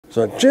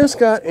So I just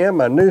got in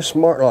my new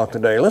smart lock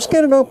today. Let's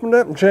get it opened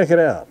up and check it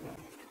out.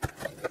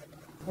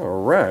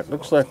 All right,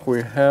 looks like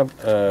we have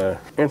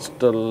a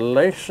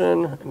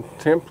installation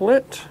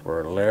template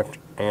for left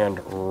and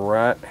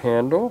right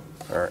handle,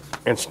 our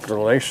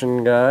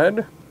installation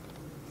guide,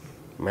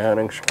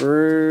 mounting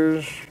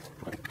screws,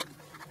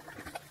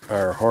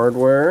 our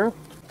hardware,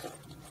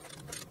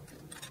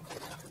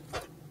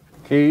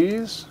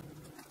 keys,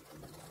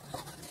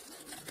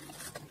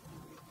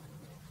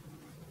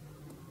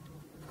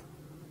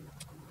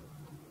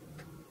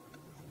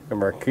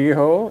 and our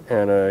keyhole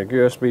and a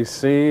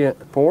USB-C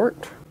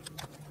port,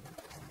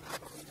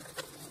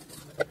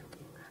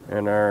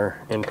 and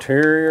our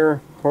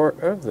interior part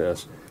of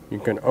this. You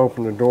can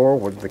open the door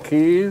with the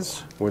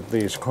keys, with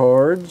these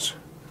cards,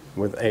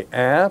 with an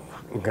app.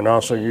 You can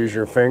also use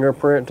your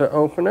fingerprint to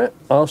open it.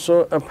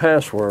 Also a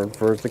password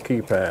for the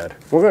keypad.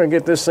 We're going to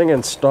get this thing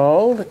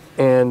installed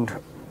and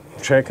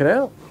check it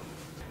out.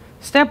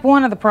 Step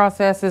one of the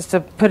process is to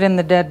put in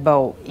the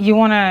deadbolt. You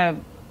want to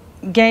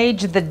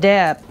gauge the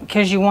depth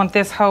because you want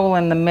this hole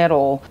in the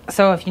middle.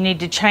 So if you need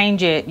to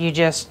change it, you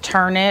just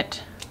turn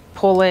it,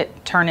 pull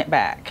it, turn it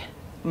back.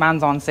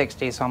 Mine's on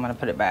 60, so I'm going to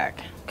put it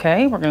back.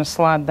 Okay, we're going to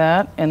slide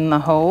that in the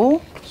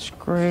hole.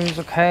 Screws,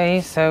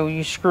 okay, so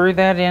you screw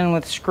that in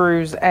with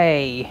screws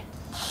A.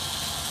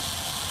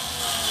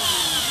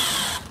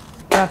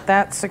 Got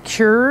that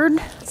secured.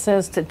 It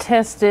says to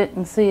test it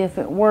and see if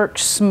it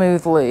works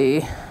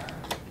smoothly.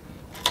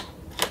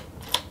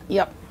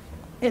 Yep,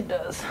 it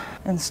does.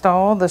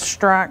 Install the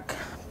strike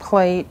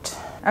plate.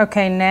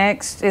 Okay,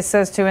 next it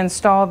says to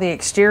install the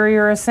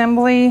exterior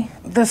assembly,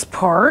 this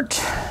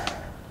part.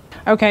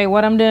 Okay,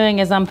 what I'm doing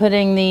is I'm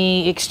putting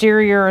the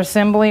exterior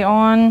assembly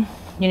on.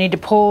 You need to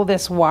pull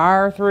this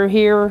wire through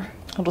here.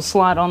 It'll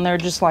slide on there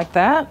just like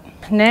that.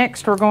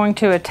 Next, we're going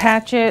to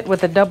attach it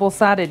with a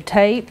double-sided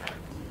tape.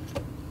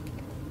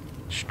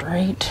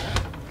 Straight.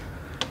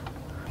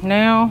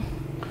 Now,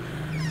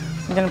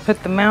 I'm gonna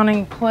put the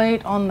mounting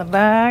plate on the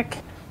back.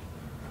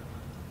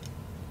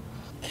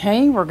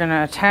 Okay, we're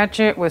gonna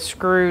attach it with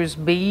screws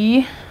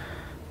B.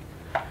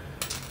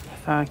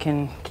 If I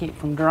can keep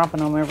from dropping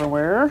them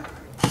everywhere.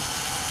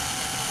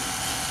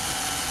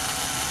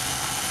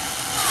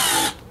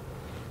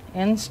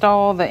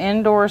 Install the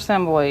indoor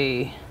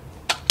assembly.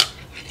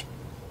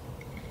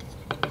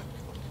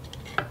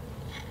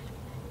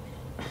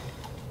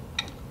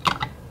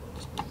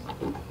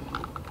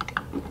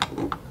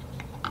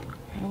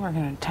 And we're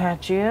going to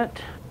attach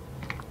it.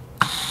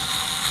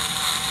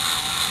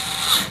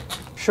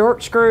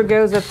 Short screw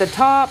goes at the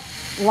top,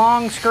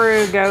 long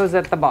screw goes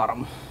at the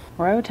bottom.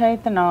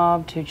 Rotate the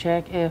knob to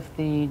check if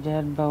the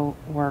deadbolt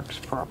works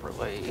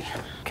properly.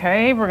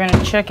 Okay, we're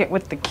gonna check it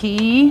with the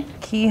key.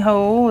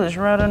 Keyhole is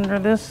right under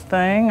this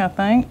thing, I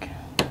think.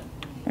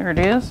 There it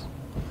is.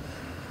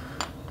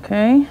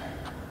 Okay.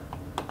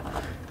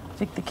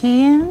 Stick the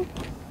key in,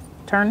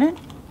 turn it,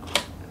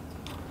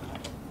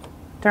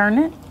 turn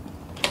it.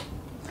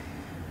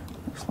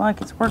 Looks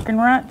like it's working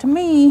right to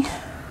me.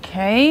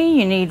 Okay,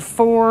 you need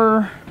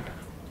 4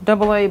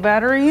 AA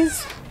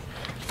batteries.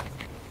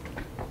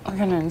 We're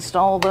going to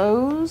install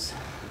those.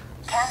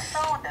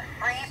 Cancel the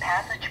free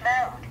passage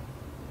mode.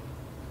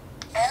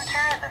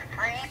 Enter the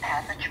free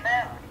passage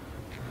mode.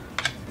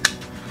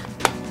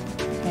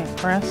 Okay,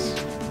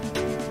 press.